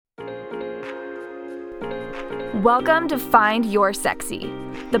Welcome to Find Your Sexy,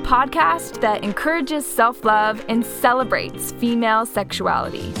 the podcast that encourages self-love and celebrates female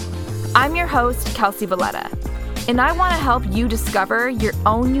sexuality. I'm your host, Kelsey Valletta, and I want to help you discover your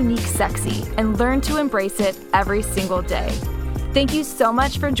own unique sexy and learn to embrace it every single day. Thank you so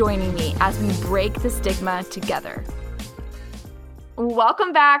much for joining me as we break the stigma together.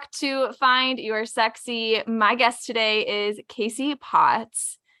 Welcome back to Find Your Sexy. My guest today is Casey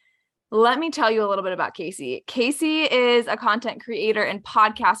Potts. Let me tell you a little bit about Casey. Casey is a content creator and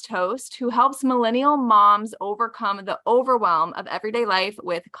podcast host who helps millennial moms overcome the overwhelm of everyday life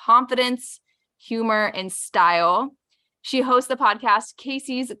with confidence, humor, and style. She hosts the podcast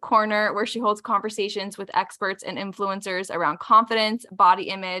Casey's Corner, where she holds conversations with experts and influencers around confidence, body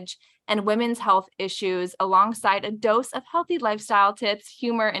image, and women's health issues, alongside a dose of healthy lifestyle tips,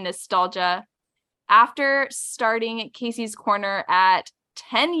 humor, and nostalgia. After starting Casey's Corner at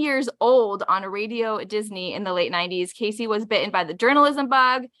 10 years old on Radio Disney in the late 90s, Casey was bitten by the journalism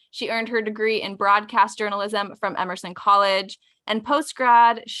bug. She earned her degree in broadcast journalism from Emerson College. And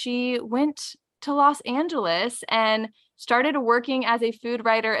post-grad, she went to Los Angeles and started working as a food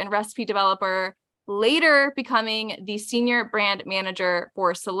writer and recipe developer, later becoming the senior brand manager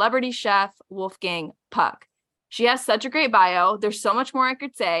for celebrity chef Wolfgang Puck. She has such a great bio. There's so much more I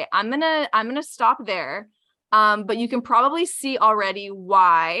could say. I'm gonna stop there. But you can probably see already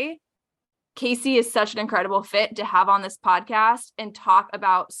why Casey is such an incredible fit to have on this podcast and talk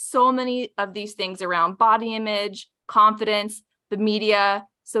about so many of these things around body image, confidence, the media.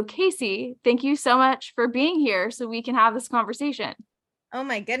 So Casey, thank you so much for being here so we can have this conversation. Oh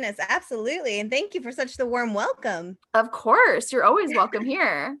my goodness, absolutely. And thank you for such the warm welcome. Of course, you're always welcome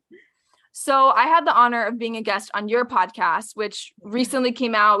here. So I had the honor of being a guest on your podcast, which recently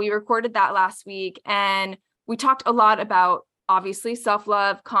came out. We recorded that last week, and we talked a lot about, obviously,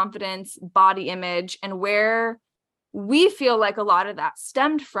 self-love, confidence, body image, and where we feel like a lot of that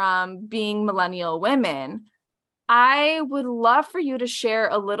stemmed from being millennial women. I would love for you to share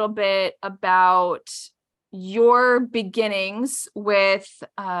a little bit about your beginnings with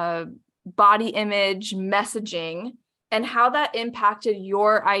body image messaging and how that impacted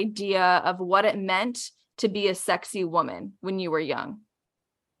your idea of what it meant to be a sexy woman when you were young.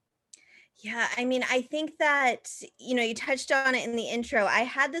 Yeah, I mean, I think that, you touched on it in the intro. I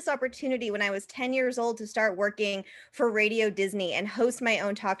had this opportunity when I was 10 years old to start working for Radio Disney and host my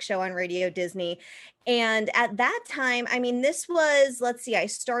own talk show on Radio Disney. And at that time, I mean, this was, I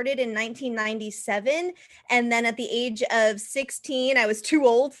started in 1997. And then at the age of 16, I was too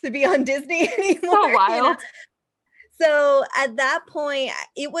old to be on Disney anymore. So wild. So at that point,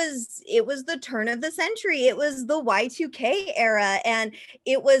 it was the turn of the century. It was the Y2K era. And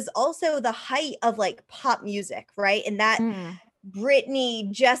it was also the height of like pop music, right? And that Britney,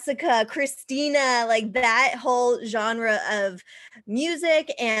 Jessica, Christina, like that whole genre of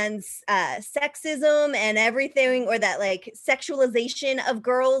music and sexism and everything, or that like sexualization of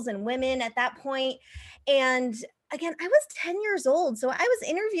girls and women at that point. And again, I was 10 years old. So I was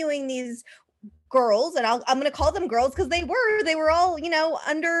interviewing these girls, and I'm going to call them girls because they were all,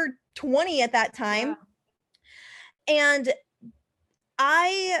 under 20 at that time. Yeah. And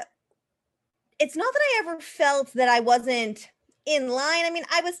it's not that I ever felt that I wasn't in line. I mean,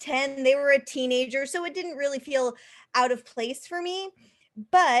 I was 10, they were a teenager, so it didn't really feel out of place for me.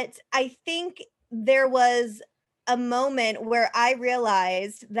 But I think there was a moment where I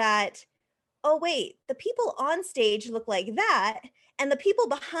realized that, oh, wait, the people on stage look like that, and the people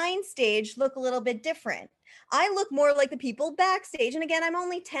behind stage look a little bit different. I look more like the people backstage. And again, I'm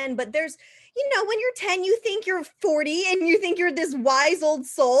only 10, but there's, when you're 10, you think you're 40 and you think you're this wise old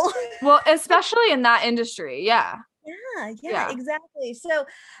soul. Well, especially in that industry. Yeah. Yeah, exactly. So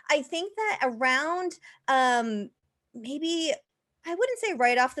I think that around maybe, I wouldn't say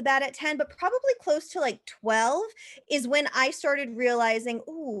right off the bat at 10, but probably close to like 12 is when I started realizing,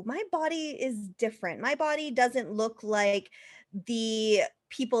 oh, my body is different. My body doesn't look like the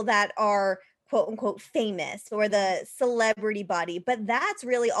people that are quote unquote famous or the celebrity body. But that's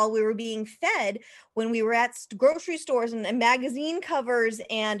really all we were being fed when we were at grocery stores and magazine covers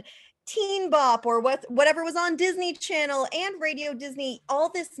and Teen Bop or whatever was on Disney Channel and Radio Disney. All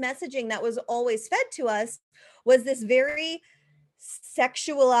this messaging that was always fed to us was this very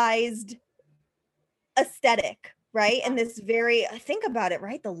sexualized aesthetic, right? And this very, think about it,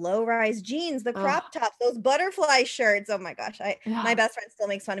 right? The low-rise jeans, the crop tops, those butterfly shirts. Oh my gosh. My best friend still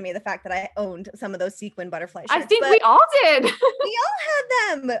makes fun of me, the fact that I owned some of those sequin butterfly shirts. I think we all did. We all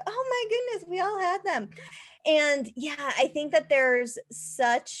had them. Oh my goodness. We all had them. And yeah, I think that there's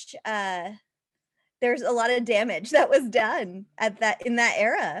a lot of damage that was done in that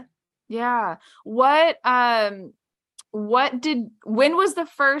era. Yeah. When was the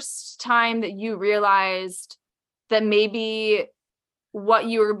first time that you realized that maybe what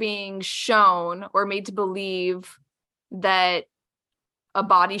you were being shown or made to believe that a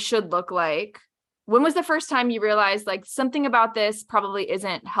body should look like? When was the first time you realized like something about this probably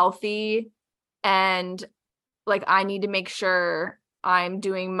isn't healthy, and like I need to make sure I'm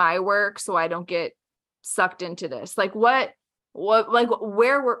doing my work so I don't get sucked into this? Like like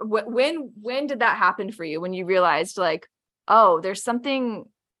where were when did that happen for you, when you realized like, oh, there's something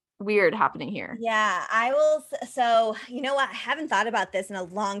weird happening here? Yeah, I will. So, you know what? I haven't thought about this in a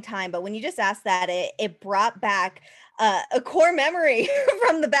long time, but when you just asked that, it brought back a core memory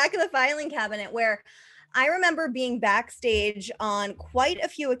from the back of the filing cabinet where I remember being backstage on quite a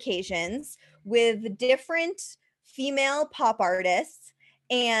few occasions with different female pop artists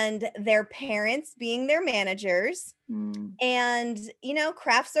and their parents being their managers, Mm. and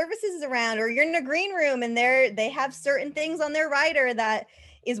craft services is around, or you're in a green room and they have certain things on their rider that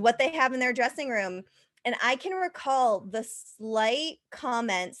is what they have in their dressing room. And I can recall the slight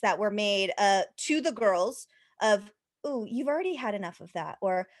comments that were made to the girls of, "Ooh, you've already had enough of that,"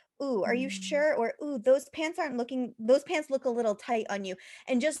 or, "Ooh, are you Mm. sure?" or, "Ooh, those pants look a little tight on you."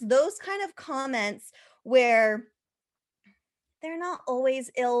 And just those kind of comments where they're not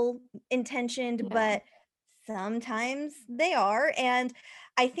always ill intentioned, Yeah. but sometimes they are. And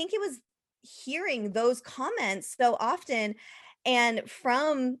I think it was hearing those comments so often, and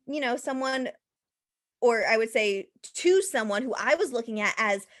from, someone, or I would say to someone who I was looking at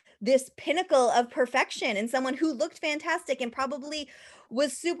as this pinnacle of perfection, and someone who looked fantastic and probably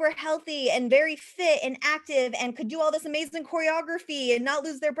was super healthy and very fit and active and could do all this amazing choreography and not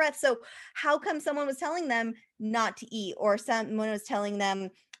lose their breath. So, how come someone was telling them not to eat, or someone was telling them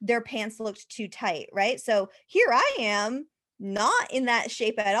their pants looked too tight, right? So, here I am, not in that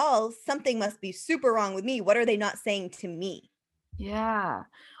shape at all. Something must be super wrong with me. What are they not saying to me? Yeah.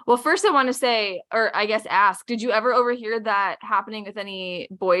 Well, first I want to say, or I guess ask, did you ever overhear that happening with any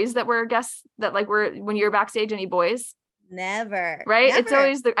boys that were guests that like were when you were backstage, any boys? Never, Right? It's never.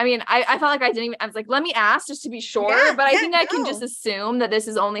 always I mean, I felt like I didn't even, I was like, let me ask just to be sure, Yeah, but I yeah, think I can just no. assume that this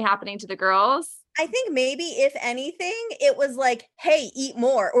is only happening to the girls. I think maybe if anything, it was like, "Hey, eat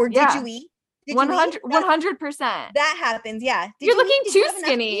more," or "Did Yeah. you eat? Did you eat?" 100 100%. That happens, yeah. "Did You're you eat? looking Did you too have enough to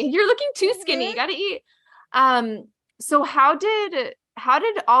skinny. eat?" You're looking too skinny. Mhm. You got to eat. So how did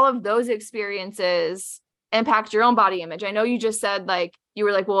all of those experiences impact your own body image? I know you just said like you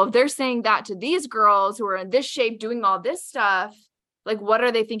were like, well, if they're saying that to these girls who are in this shape doing all this stuff, like what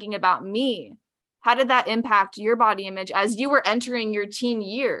are they thinking about me? How did that impact your body image as you were entering your teen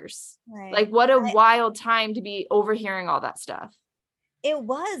years? Like Right. what a wild time to be overhearing all that stuff. It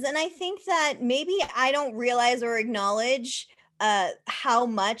was, and I think that maybe I don't realize or acknowledge, how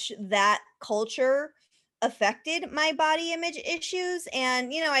much that culture affected my body image issues,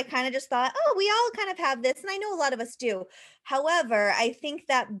 and, I kinda just thought, "Oh, we all kind of have this," and I know a lot of us do. However, I think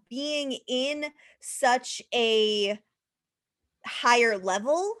that being in such a higher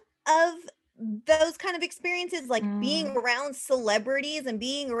level of those kind of experiences, like being Mm, around celebrities and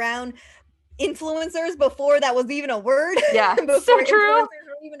being around influencers before that was even a word, yeah, so before true. influencers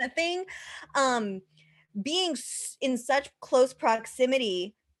were even a thing, um, being in such close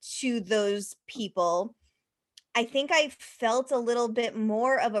proximity to those people, I think I felt a little bit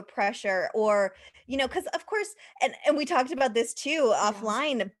more of a pressure, or, because of course, and we talked about this too Yeah.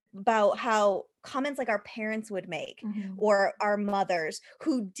 offline about how comments like our parents would make, Mhm. or our mothers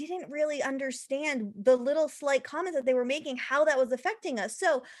who didn't really understand the little slight comments that they were making, how that was affecting us.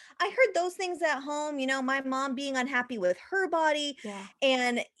 So I heard those things at home, my mom being unhappy with her body. Yeah.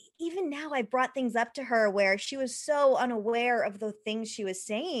 And even now, I brought things up to her where she was so unaware of the things she was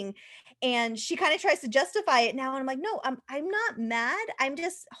saying, and she kind of tries to justify it now, and I'm like, "No, I'm not mad. I'm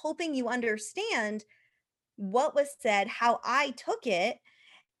just hoping you understand what was said, how I took it,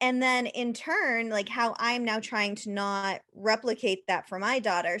 and then in turn, like how I'm now trying to not replicate that for my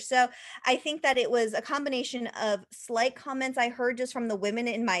daughter." So I think that it was a combination of slight comments I heard just from the women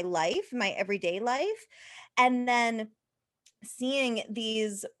in my life, my everyday life, and then seeing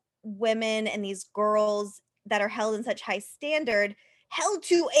these women and these girls that are held in such high standard, held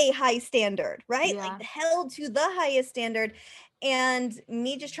to a high standard, right? Like Yeah. held to the highest standard, and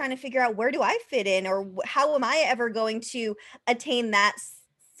me just trying to figure out, where do I fit in, or how am I ever going to attain that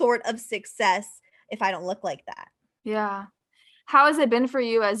sort of success if I don't look like that? Yeah. How has it been for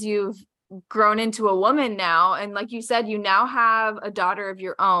you as you've grown into a woman now? And like you said, you now have a daughter of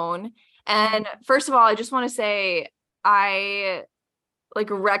your own. Mhm. And first of all, I just want to say, I like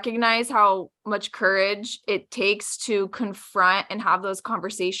recognize how much courage it takes to confront and have those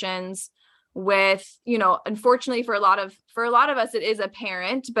conversations with, you know, unfortunately for a lot of us, it is a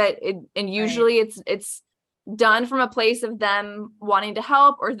parent, but usually it's done from a place of them wanting to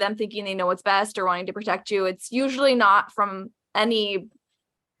help or them thinking they know what's best or wanting to protect you. It's usually not from any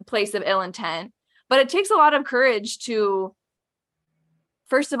place of ill intent, but it takes a lot of courage to,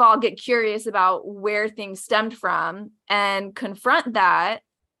 first of all, get curious about where things stemmed from and confront that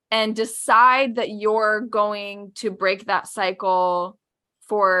and decide that you're going to break that cycle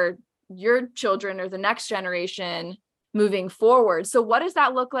for your children or the next generation moving forward. So what does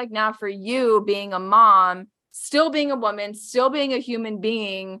that look like now for you, being a mom, still being a woman, still being a human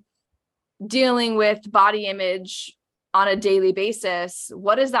being, dealing with body image on a daily basis?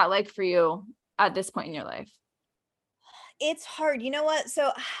 What is that like for you at this point in your life? It's hard. You know what?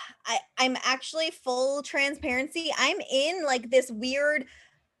 So I'm actually, full transparency, I'm in like this weird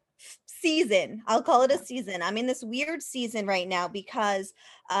season. I'll call it a season. I'm in this weird season right now because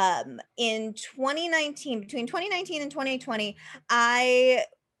in 2019, between 2019 and 2020, I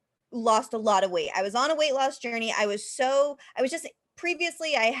lost a lot of weight. I was on a weight loss journey. I was just,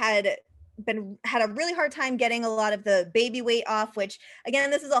 previously I had a really hard time getting a lot of the baby weight off, which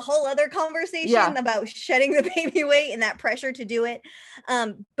again, this is a whole other conversation about shedding the baby weight and that pressure to do it.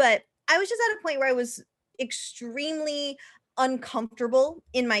 But I was just at a point where I was extremely uncomfortable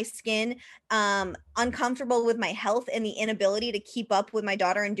in my skin, uncomfortable with my health and the inability to keep up with my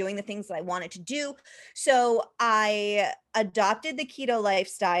daughter and doing the things that I wanted to do. So I adopted the keto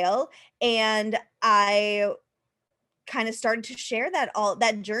lifestyle, and I kind of started to share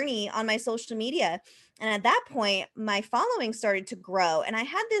that journey on my social media. And at that point, my following started to grow. And I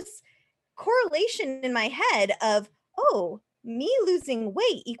had this correlation in my head of, oh, me losing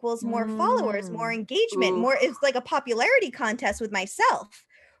weight equals more followers, more engagement, more, it's like a popularity contest with myself,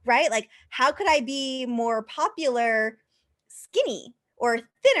 right? Like, how could I be more popular skinny or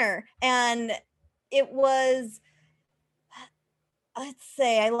thinner? And it was, let's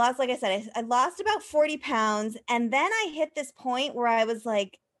say I lost, like I said, I lost about 40 pounds. And then I hit this point where I was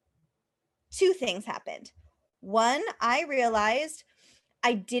like, two things happened. One, I realized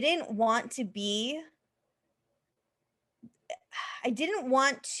I didn't want to be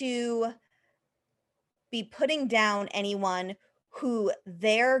putting down anyone who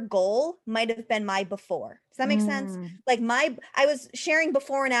their goal might have been my before. Does that make sense? Like I was sharing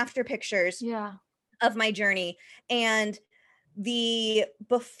before and after pictures of my journey, and the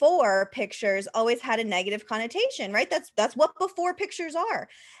before pictures always had a negative connotation, right? That's what before pictures are.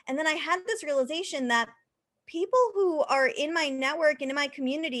 And then I had this realization that people who are in my network and in my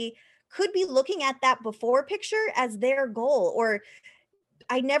community could be looking at that before picture as their goal, or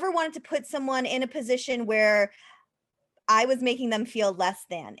I never wanted to put someone in a position where I was making them feel less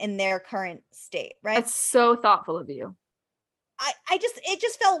than in their current state, right? That's so thoughtful of you. It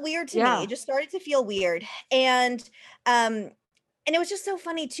just felt weird to me. It just started to feel weird. And it was just so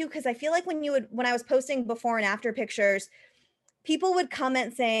funny too, because I feel like when I was posting before and after pictures, people would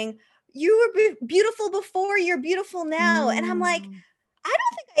comment saying, you were beautiful before, you're beautiful now. And I'm like, I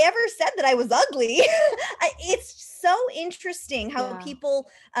don't think I ever said that I was ugly. It's so interesting how people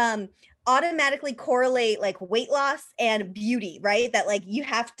automatically correlate like weight loss and beauty, right? That like you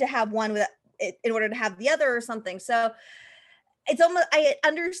have to have one in order to have the other or something. So it's almost, I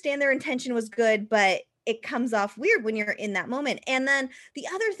understand their intention was good, but it comes off weird when you're in that moment. And then the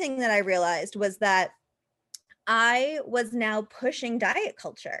other thing that I realized was that I was now pushing diet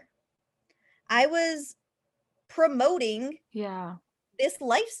culture. I was promoting this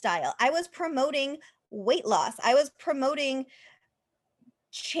lifestyle. I was promoting weight loss. I was promoting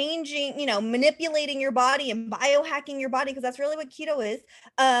changing, manipulating your body and biohacking your body, because that's really what keto is,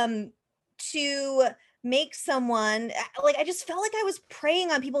 to make someone like, I just felt like I was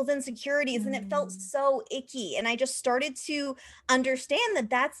preying on people's insecurities, and it felt so icky. And I just started to understand that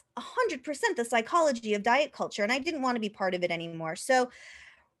that's 100% the psychology of diet culture, and I didn't want to be part of it anymore. So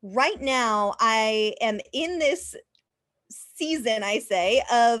right now I am in this season, I say,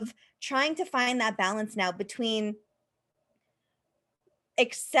 of trying to find that balance now between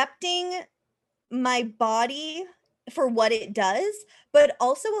accepting my body for what it does, but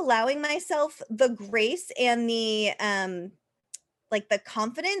also allowing myself the grace and the like the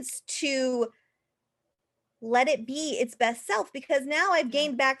confidence to let it be its best self, because now I've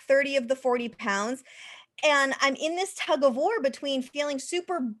gained back 30 of the 40 pounds, and I'm in this tug of war between feeling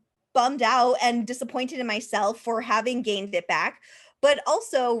super bummed out and disappointed in myself for having gained it back, but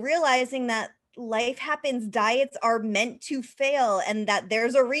also realizing that life happens, diets are meant to fail, and that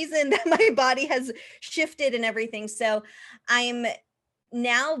there's a reason that my body has shifted and everything. So I'm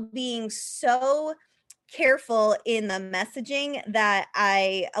now being so careful in the messaging that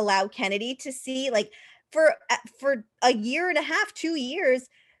I allow Kennedy to see. Like for a year and a half, 2 years,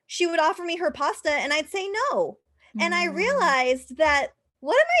 she would offer me her pasta and I'd say no. And I Mm. realized that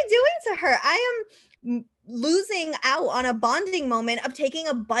what am I doing to her? I am losing out on a bonding moment of taking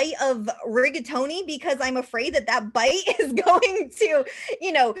a bite of rigatoni because I'm afraid that that bite is going to,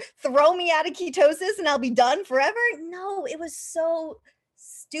 throw me out of ketosis and I'll be done forever. No, it was so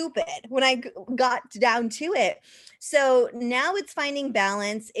stupid when I got down to it. So now it's finding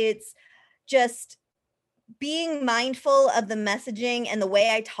balance. It's just being mindful of the messaging and the way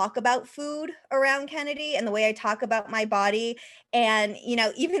I talk about food around Kennedy and the way I talk about my body. And,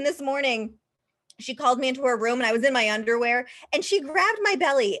 even this morning, she called me into her room and I was in my underwear and she grabbed my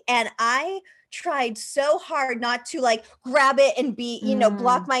belly and I tried so hard not to like grab it and be,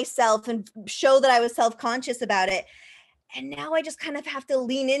 block Mm. myself and show that I was self-conscious about it. And now I just kind of have to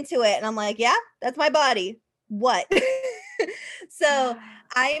lean into it. And I'm like, yeah, that's my body. What? So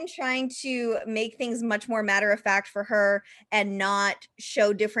I am trying to make things much more matter of fact for her and not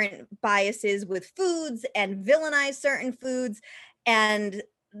show different biases with foods and villainize certain foods. And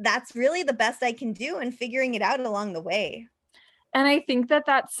that's really the best I can do and figuring it out along the way. And I think that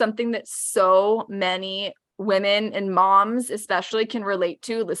that's something that so many women and moms especially can relate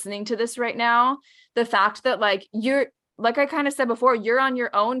to listening to this right now. The fact that like like I kind of said before, you're on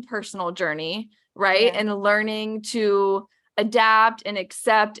your own personal journey, right? Yeah. And learning to adapt and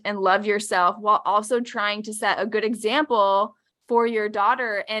accept and love yourself while also trying to set a good example for your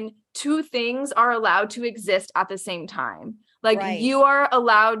daughter. And two things are allowed to exist at the same time. Like Right. you're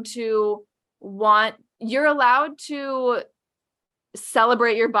allowed to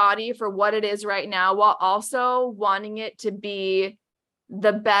celebrate your body for what it is right now while also wanting it to be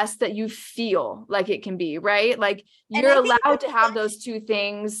the best that you feel like it can be, right? Like And you're I think allowed that's to have those two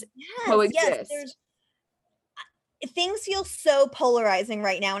things yes, coexist. there's things feel so polarizing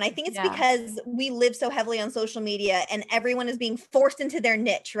right now. And I think it's Yeah. because we live so heavily on social media and everyone is being forced into their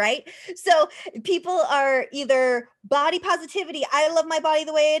niche, right? So people are either body positivity, I love my body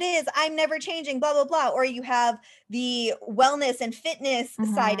the way it is, I'm never changing, blah, blah, blah. Or you have the wellness and fitness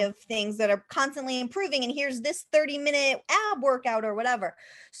side Mm-hmm. of things that are constantly improving. And here's this 30-minute ab workout or whatever.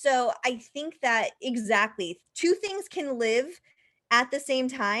 So I think that exactly two things can live at the same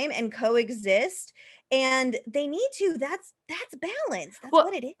time and coexist and they need to. That's balance. That's Well,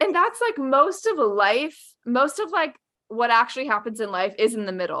 what it and is. that's like most of like what actually happens in life is in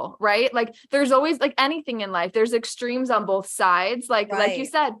the middle, right? Like there's always like anything in life, there's extremes on both sides. Like you Right.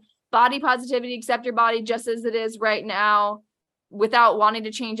 said, body positivity, accept your body just as it is right now without wanting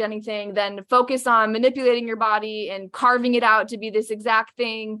to change anything, then focus on manipulating your body and carving it out to be this exact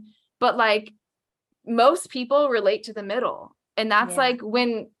thing. But like most people relate to the middle. And that's Yeah. like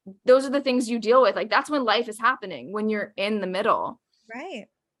when those are the things you deal with. Like that's when life is happening, when you're in the middle. Right.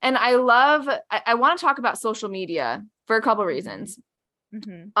 And I want to talk about social media for a couple reasons.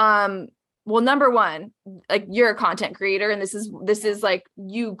 Mm-hmm. Well, number one, like you're a content creator and this is like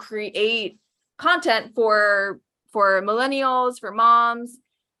you create content for millennials, for moms.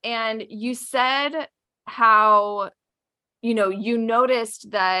 And you said how, you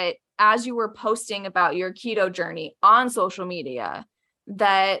noticed that as you were posting about your keto journey on social media,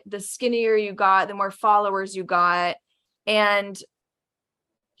 that the skinnier you got, the more followers you got. And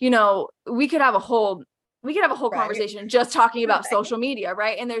we could have a whole Right. conversation just talking about Right. social media,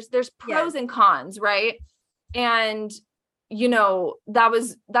 right? And there's Yes. pros and cons, right? And that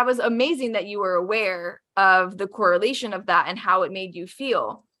was amazing that you were aware of the correlation of that and how it made you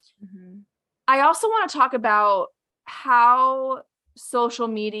feel. Mm-hmm. I also want to talk about how social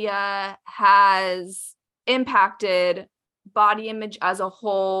media has impacted body image as a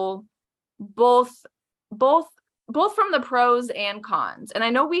whole, both both both from the pros and cons. And I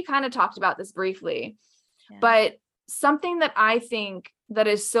know we kind of talked about this briefly, Yeah. but something that I think that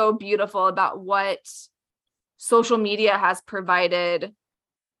is so beautiful about what social media has provided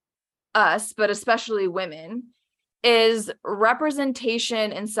us, but especially women, is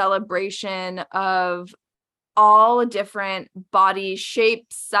representation and celebration of all different body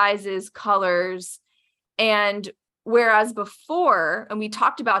shapes, sizes, colors. And whereas before, and we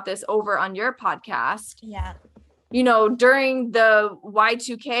talked about this over on your podcast, Yeah. during the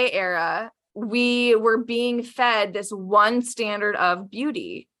Y2K era, we were being fed this one standard of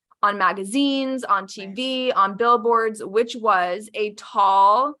beauty on magazines, on TV, on billboards, which was a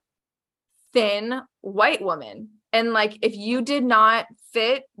tall, thin white woman. And like, if you did not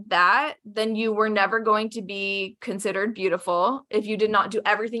fit that, then you were never going to be considered beautiful. If you did not do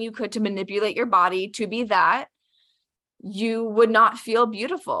everything you could to manipulate your body to be that, you would not feel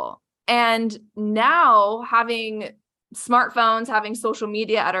beautiful. And now, having smartphones, having social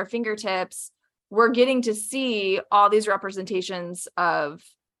media at our fingertips, we're getting to see all these representations of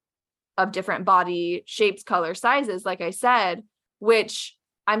different body shapes, color, sizes, like I said, which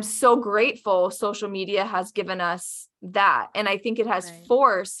I'm so grateful social media has given us that. And I think it has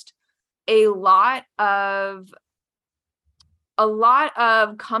forced a lot of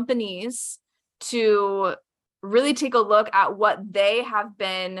companies to really take a look at what they have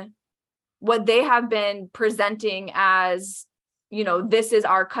been presenting as, you know, this is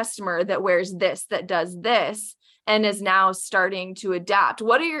our customer that wears this, that does this, and is now starting to adapt.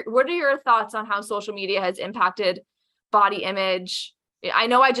 What are your thoughts on how social media has impacted body image? I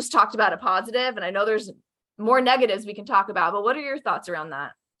know I just talked about a positive, and I know there's more negatives we can talk about, but what are your thoughts around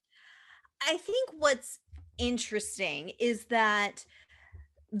that? I think what's interesting is that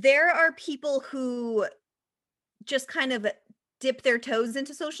there are people who just kind of dip their toes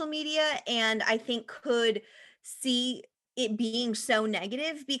into social media, and I think could see it being so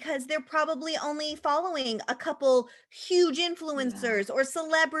negative because they're probably only following a couple huge influencers or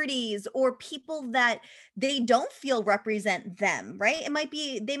celebrities or people that they don't feel represent them, right?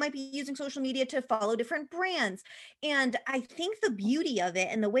 They might be using social media to follow different brands. And I think the beauty of it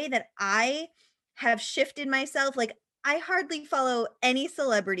and the way that I have shifted myself, like I hardly follow any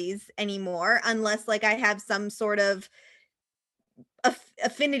celebrities anymore unless like I have some sort of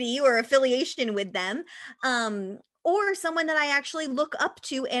affinity or affiliation with them, or someone that I actually look up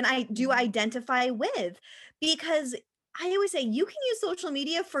to and I do identify with, because I always say you can use social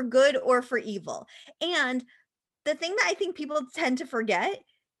media for good or for evil. And the thing that I think people tend to forget,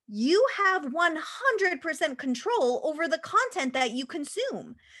 you have 100% control over the content that you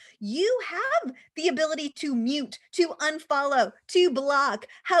consume. You have the ability to mute, to unfollow, to block,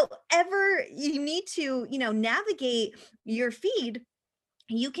 however you need to, navigate your feed.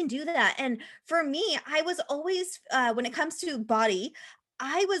 You can do that. And for me, I was always, when it comes to body,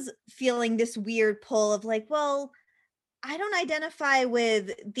 I was feeling this weird pull of like, well, I don't identify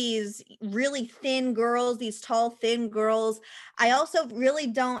with these really thin girls, these tall, thin girls. I also really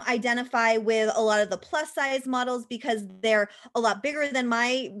don't identify with a lot of the plus size models because they're a lot bigger than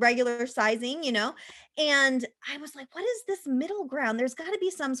my regular sizing, And I was like, what is this middle ground? There's got to be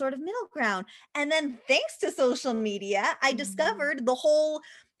some sort of middle ground. And then thanks to social media, I discovered the whole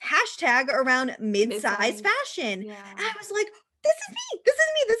hashtag around mid-size fashion. Yeah. And I was like, this is me. This is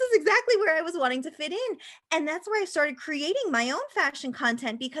me. This is exactly where I was wanting to fit in. And that's where I started creating my own fashion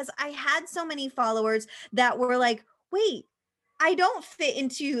content because I had so many followers that were like, wait, I don't fit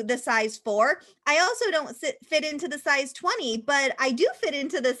into the size 4. I also don't fit into the size 20, but I do fit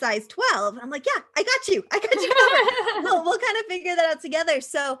into the size 12. I'm like, yeah, I got you. I got you covered. We'll kind of figure that out together.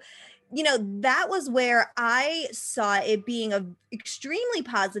 So, that was where I saw it being an extremely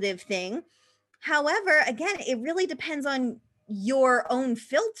positive thing. However, again, it really depends on your own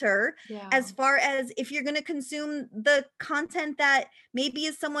filter as far as if you're going to consume the content that maybe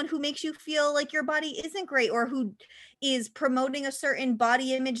is someone who makes you feel like your body isn't great or who is promoting a certain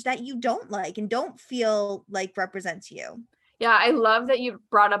body image that you don't like and don't feel like represents you. Yeah, I love that you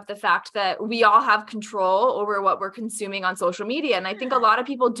brought up the fact that we all have control over what we're consuming on social media. And I think a lot of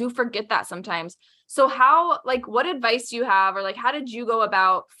people do forget that sometimes. So what advice do you have, or how did you go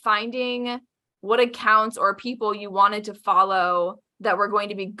about finding what accounts or people you wanted to follow that were going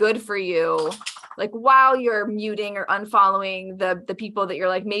to be good for you, while you're muting or unfollowing the people that you're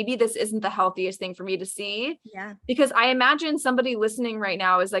like, maybe this isn't the healthiest thing for me to see? Yeah. Because I imagine somebody listening right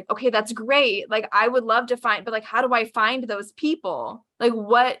now is like, okay, that's great. I would love to find, but how do I find those people?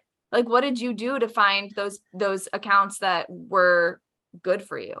 What did you do to find those accounts that were good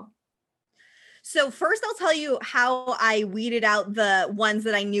for you? So first I'll tell you how I weeded out the ones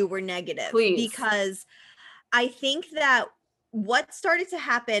that I knew were negative. Please. Because I think that what started to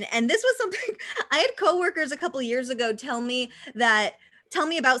happen, and this was something I had coworkers a couple of years ago tell me about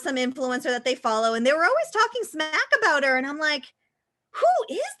some influencer that they follow, and they were always talking smack about her. And I'm like,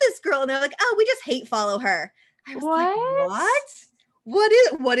 who is this girl? And they're like, oh, we just hate follow her. I was like,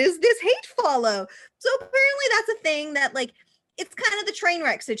 what is this hate follow? So apparently that's a thing that it's kind of the train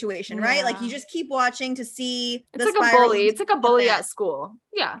wreck situation, right? You just keep watching to see it's like a bully. It's like a bully at school.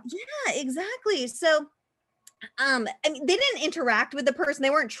 Yeah. Yeah, exactly. So I mean, they didn't interact with the person.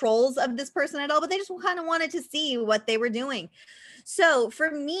 They weren't trolls of this person at all, but they just kind of wanted to see what they were doing. So for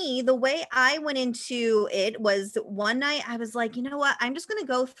me, the way I went into it was one night I was like, you know what? I'm just going to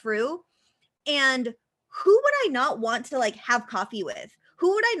go through, and who would I not want to have coffee with?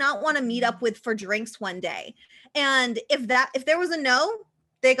 Who would I not want to meet up with for drinks one day? And if there was a no,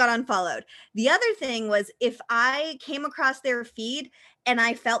 they got unfollowed. The other thing was if I came across their feed and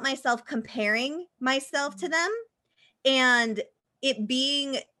I felt myself comparing myself to them and it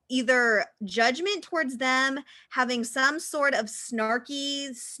being either judgment towards them, having some sort of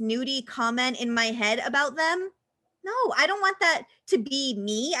snarky, snooty comment in my head about them. No, I don't want that to be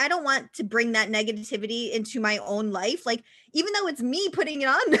me. I don't want to bring that negativity into my own life. Like, even though it's me putting it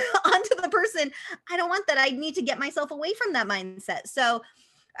on onto the person, I don't want that. I need to get myself away from that mindset. So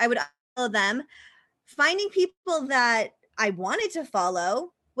I would follow them. Finding people that I wanted to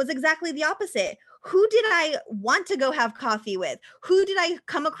follow was exactly the opposite. Who did I want to go have coffee with? Who did I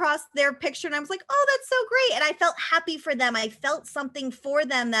come across their picture and I was like, oh, that's so great. And I felt happy for them. I felt something for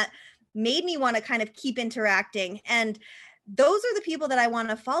them that made me want to kind of keep interacting. And those are the people that I want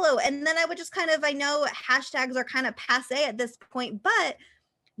to follow. And then I would just kind of, I know hashtags are kind of passe at this point, but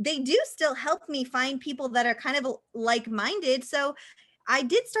they do still help me find people that are kind of like-minded. So I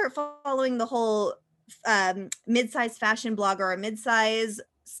did start following the whole mid-size fashion blogger or mid-size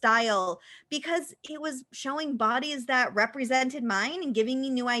style because it was showing bodies that represented mine and giving me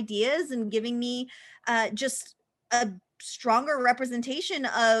new ideas and giving me just a stronger representation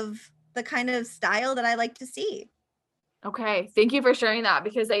of the kind of style that I like to see. Okay. Thank you for sharing that,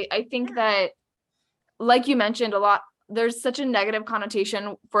 because I think that, like you mentioned, there's such a negative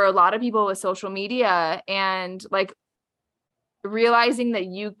connotation for a lot of people with social media, and like realizing that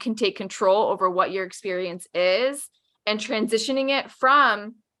you can take control over what your experience is and transitioning it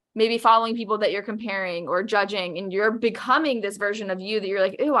from maybe following people that you're comparing or judging, and you're becoming this version of you that you're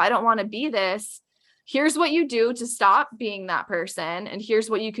like, oh, I don't want to be this. Here's what you do to stop being that person. And here's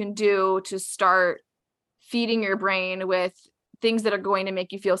what you can do to start feeding your brain with things that are going to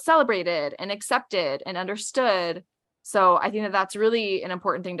make you feel celebrated and accepted and understood. So I think that that's really an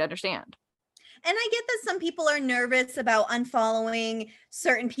important thing to understand. And I get that some people are nervous about unfollowing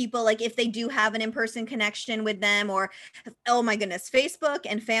certain people, like if they do have an in-person connection with them, or, oh my goodness, Facebook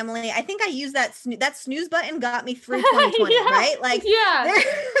and family. I think I used that snooze button got me through 2020, Yeah. right? Like, yeah.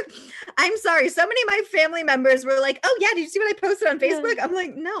 I'm sorry. So many of my family members were like, oh yeah, did you see what I posted on Facebook? I'm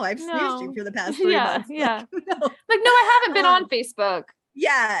like, no, I've snoozed you for the past 3 months. Yeah. Like, no. Like, no, I haven't been on Facebook.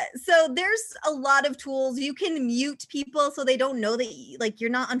 Yeah. So there's a lot of tools. You can mute people so they don't know that you're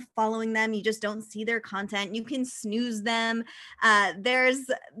not unfollowing them. You just don't see their content. You can snooze them. There's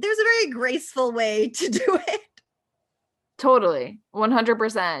a very graceful way to do it. Totally.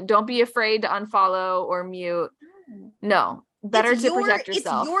 100%. Don't be afraid to unfollow or mute. No, better to protect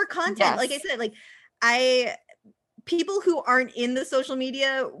yourself. It's your content. Yes. Like I said, people who aren't in the social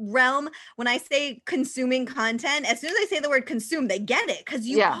media realm, when I say consuming content, as soon as I say the word consume, they get it, because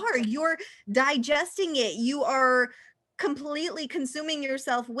you're digesting it. You are completely consuming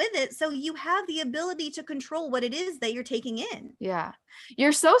yourself with it. So you have the ability to control what it is that you're taking in. Yeah.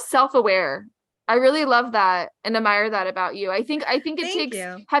 You're so self-aware. I really love that and admire that about you. I think it takes,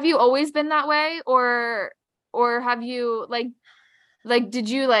 have you always been that way, or have you did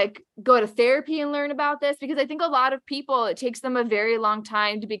you go to therapy and learn about this? Because I think a lot of people, it takes them a very long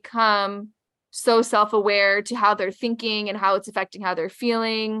time to become so self-aware to how they're thinking and how it's affecting how they're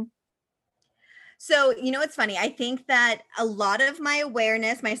feeling. So, it's funny. I think that a lot of my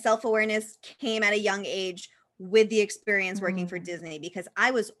self-awareness came at a young age with the experience working for Disney, because I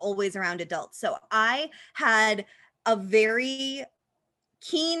was always around adults. So I had a very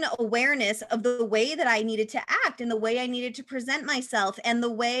keen awareness of the way that I needed to act and the way I needed to present myself, and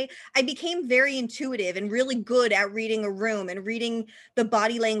the way I became very intuitive and really good at reading a room and reading the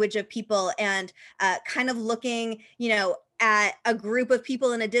body language of people, and kind of looking, at a group of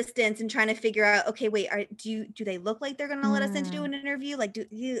people in a distance and trying to figure out, okay, wait, do they look like they're going to let us in to do an interview?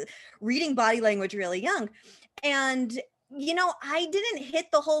 Reading body language really young. And I didn't hit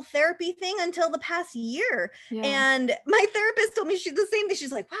the whole therapy thing until the past year. Yeah. And my therapist told me she's the same thing.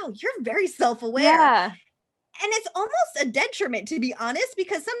 She's like, wow, you're very self-aware. Yeah. And it's almost a detriment, to be honest,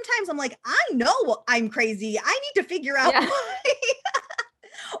 because sometimes I'm like, I know I'm crazy. I need to figure out why.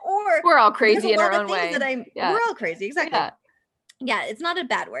 Or we're all crazy in our own way. We're all crazy. Exactly. Yeah. It's not a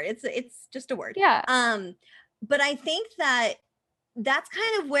bad word. It's just a word. Yeah. But I think that's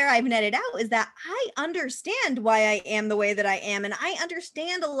kind of where I've netted out, is that I understand why I am the way that I am. And I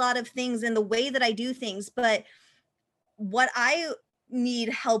understand a lot of things in the way that I do things. But what I need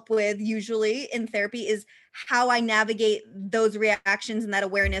help with usually in therapy is how I navigate those reactions and that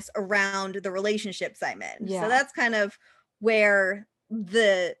awareness around the relationships I'm in. Yeah. So that's kind of where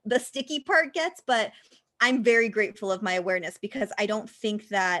the sticky part gets. But I'm very grateful of my awareness, because I don't think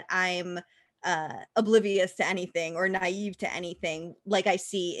that I'm oblivious to anything or naive to anything like I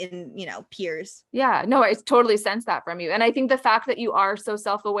see in, peers. Yeah, no, I totally sense that from you. And I think the fact that you are so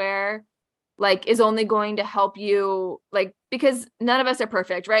self-aware, like, is only going to help you, like, because none of us are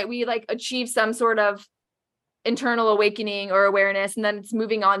perfect, right? We like achieve some sort of internal awakening or awareness, and then it's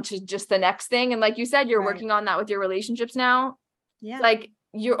moving on to just the next thing. And like you said, you're working on that with your relationships now. Yeah. Like,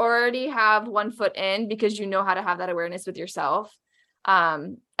 you already have one foot in because you know how to have that awareness with yourself.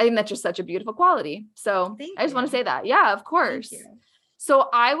 I think that's just such a beautiful quality. So I just want to say that. Yeah, of course. So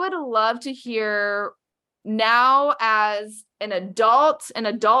I would love to hear now, as an adult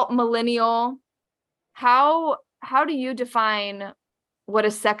millennial, how do you define what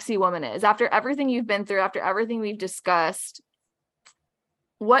a sexy woman is? After everything you've been through, after everything we've discussed,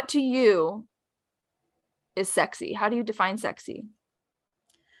 what to you is sexy? How do you define sexy?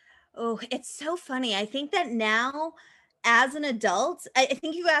 Oh, it's so funny. I think that now, as an adult, I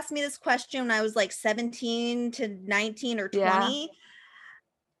think you asked me this question when I was like 17 to 19 or 20.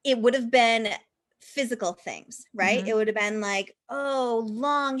 It would have been physical things, right? It would have been like, oh,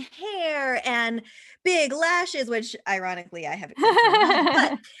 long hair and big lashes, which ironically I have.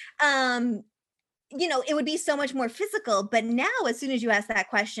 But it would be so much more physical. But now, as soon as you ask that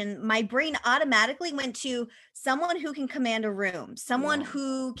question, my brain automatically went to someone who can command a room, someone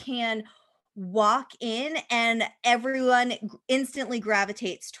who can walk in and everyone instantly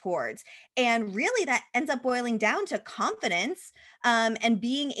gravitates towards. And really, that ends up boiling down to confidence, and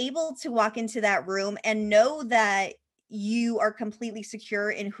being able to walk into that room and know that you are completely secure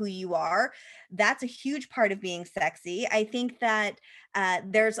in who you are. That's a huge part of being sexy. I think that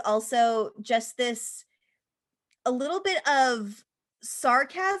there's also just this a little bit of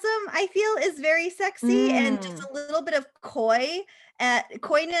sarcasm, I feel, is very sexy, and just a little bit of coyness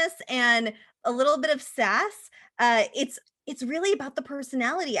and a little bit of sass. It's really about the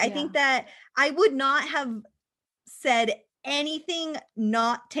personality. I think that I would not have said anything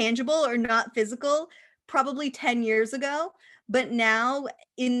not tangible or not physical probably 10 years ago, but now,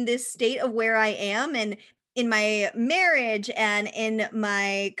 in this state of where I am, and in my marriage and in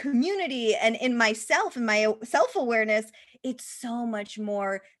my community and in myself and my self-awareness, it's so much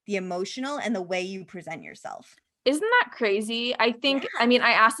more the emotional and the way you present yourself. Isn't that crazy? I think, I mean,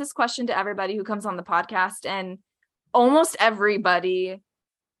 I ask this question to everybody who comes on the podcast, and almost everybody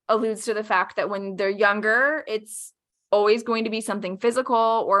alludes to the fact that when they're younger, it's always going to be something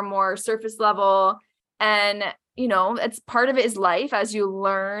physical or more surface level. And, it's part of it is life. As you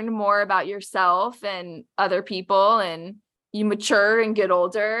learn more about yourself and other people and you mature and get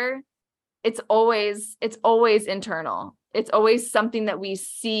older, it's always internal. It's always something that we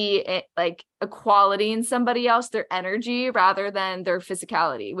see, like a quality in somebody else, their energy rather than their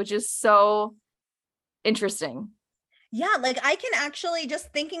physicality, which is so interesting. Yeah, like I can actually,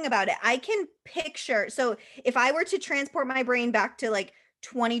 just thinking about it, I can picture. So if I were to transport my brain back to like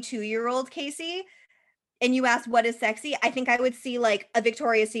 22-year-old Casey, and you asked what is sexy, I think I would see like a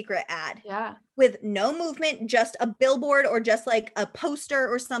Victoria's Secret ad. Yeah. With no movement, just a billboard or just like a poster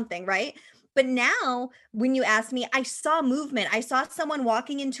or something, right? But now, when you ask me, I saw movement. I saw someone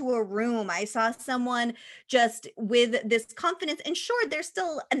walking into a room. I saw someone just with this confidence. And sure, there's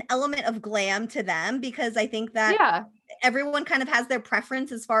still an element of glam to them, because I think that everyone kind of has their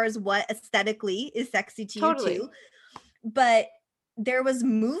preference as far as what aesthetically is sexy to you too. But there was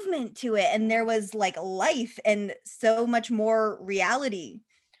movement to it, and there was like life and so much more reality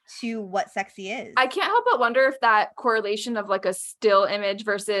to what sexy is. I can't help but wonder if that correlation of like a still image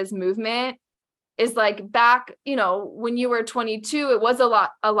versus movement is like back, when you were 22, it was a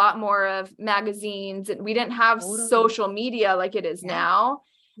lot more of magazines, and we didn't have social media like it is now.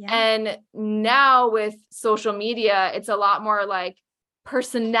 And now with social media, it's a lot more like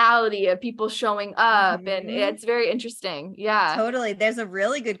personality of people showing up, and it's very interesting. Totally. There's a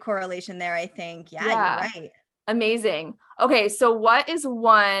really good correlation there, I think. You're right. Amazing. Okay, so what is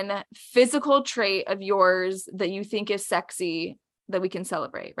one physical trait of yours that you think is sexy that we can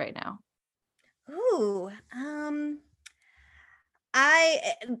celebrate right now? Ooh,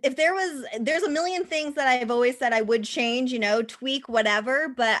 there's a million things that I've always said I would change, tweak, whatever.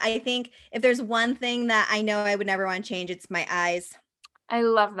 But I think if there's one thing that I know I would never want to change, it's my eyes. I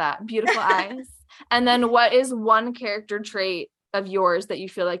love that. Beautiful eyes. And then what is one character trait of yours that you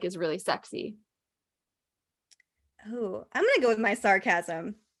feel like is really sexy? Oh, I'm going to go with my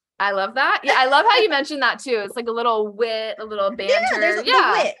sarcasm. I love that. Yeah, I love how you mentioned that too. It's like a little wit, a little banter. Yeah, there's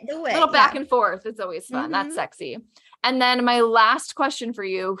the wit. A little back and forth. It's always fun. That's sexy. And then my last question for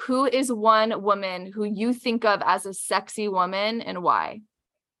you, who is one woman who you think of as a sexy woman, and why?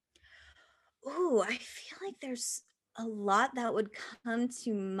 Ooh, I feel like there's a lot that would come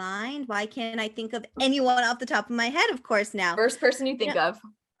to mind. Why can't I think of anyone off the top of my head? Of course, now. First person you think of.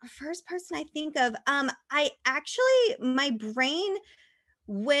 First person I think of. My brain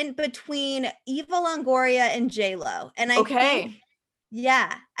went between Eva Longoria and J-Lo. And I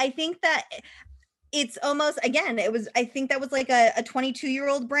think that it's almost, again, I think that was like a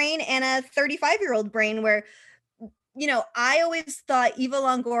 22-year-old brain and a 35-year-old brain where, I always thought Eva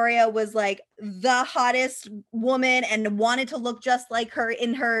Longoria was like the hottest woman and wanted to look just like her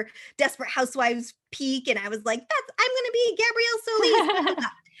in her Desperate Housewives peak. And I was like, I'm going to be Gabrielle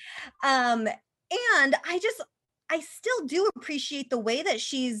Solis. And I still do appreciate the way that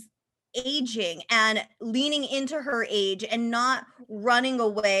she's aging and leaning into her age and not running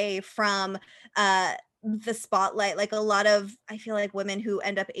away from the spotlight. Like a lot of, I feel like women who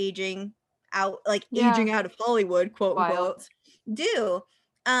end up aging out, like aging out of Hollywood, quote unquote, do.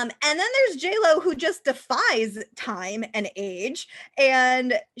 And then there's J-Lo, who just defies time and age.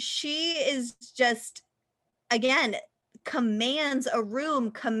 And she is just, again, commands a room,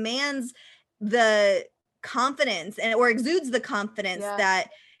 commands the confidence or exudes the confidence that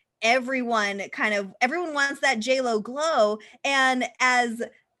everyone wants that J-Lo glow. And as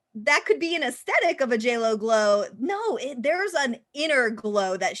that could be an aesthetic of a J-Lo glow, no, there's an inner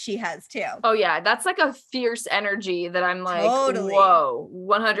glow that she has too. Oh yeah, that's like a fierce energy that I'm like, totally. Whoa,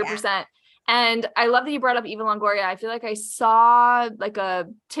 100%. Yeah. And I love that you brought up Eva Longoria. I feel like I saw like a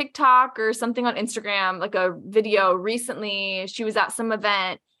TikTok or something on Instagram, like a video recently. She was at some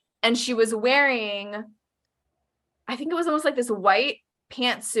event and she was wearing, I think it was almost like this white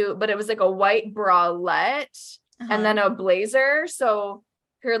pantsuit, but it was like a white bralette and then a blazer. So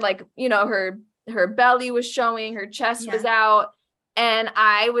her, like, her belly was showing, her chest was out, and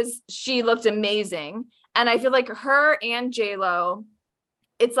she looked amazing. And I feel like her and J-Lo,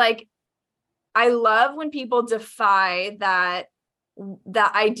 it's like, I love when people defy that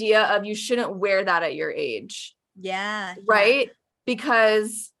idea of you shouldn't wear that at your age. Yeah. Right? Yeah.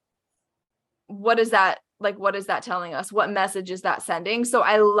 Because what is that telling us? What message is that sending? So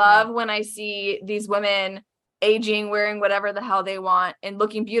I love when I see these women aging, wearing whatever the hell they want and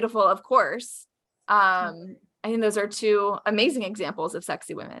looking beautiful, of course. I think those are two amazing examples of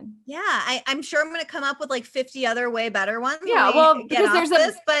sexy women. Yeah, I'm sure I'm going to come up with like 50 other way better ones. Yeah, well, because there's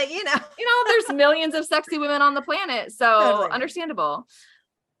but there's millions of sexy women on the planet, so understandable.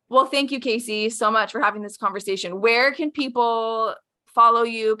 Well, thank you, Casey, so much for having this conversation. Where can people follow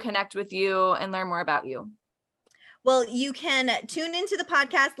you, connect with you, and learn more about you? Well, you can tune into the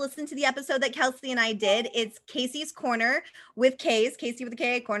podcast, listen to the episode that Kelsey and I did. It's Casey's Corner with K's, Casey with a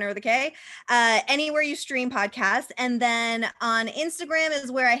K, Corner with a K, anywhere you stream podcasts. And then on Instagram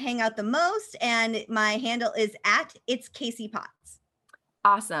is where I hang out the most. And my handle is @It'sCaseyPotts.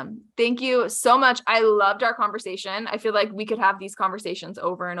 Awesome. Thank you so much. I loved our conversation. I feel like we could have these conversations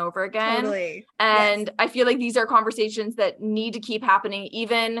over and over again. Totally. And I feel like these are conversations that need to keep happening,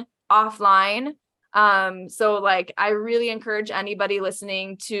 even offline. So like, I really encourage anybody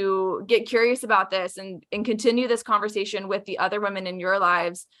listening to get curious about this and continue this conversation with the other women in your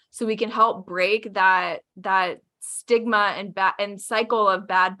lives so we can help break that stigma and cycle of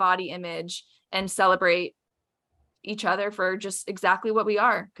bad body image and celebrate each other for just exactly what we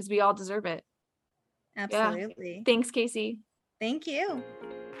are, because we all deserve it. Absolutely. Yeah. Thanks, Casey. Thank you.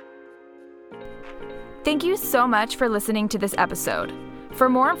 Thank you so much for listening to this episode. For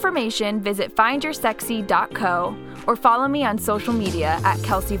more information, visit findyoursexy.co or follow me on social media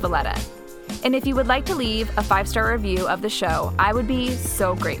 @Kelsey Valletta. And if you would like to leave a 5-star review of the show, I would be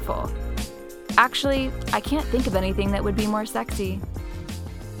so grateful. Actually, I can't think of anything that would be more sexy.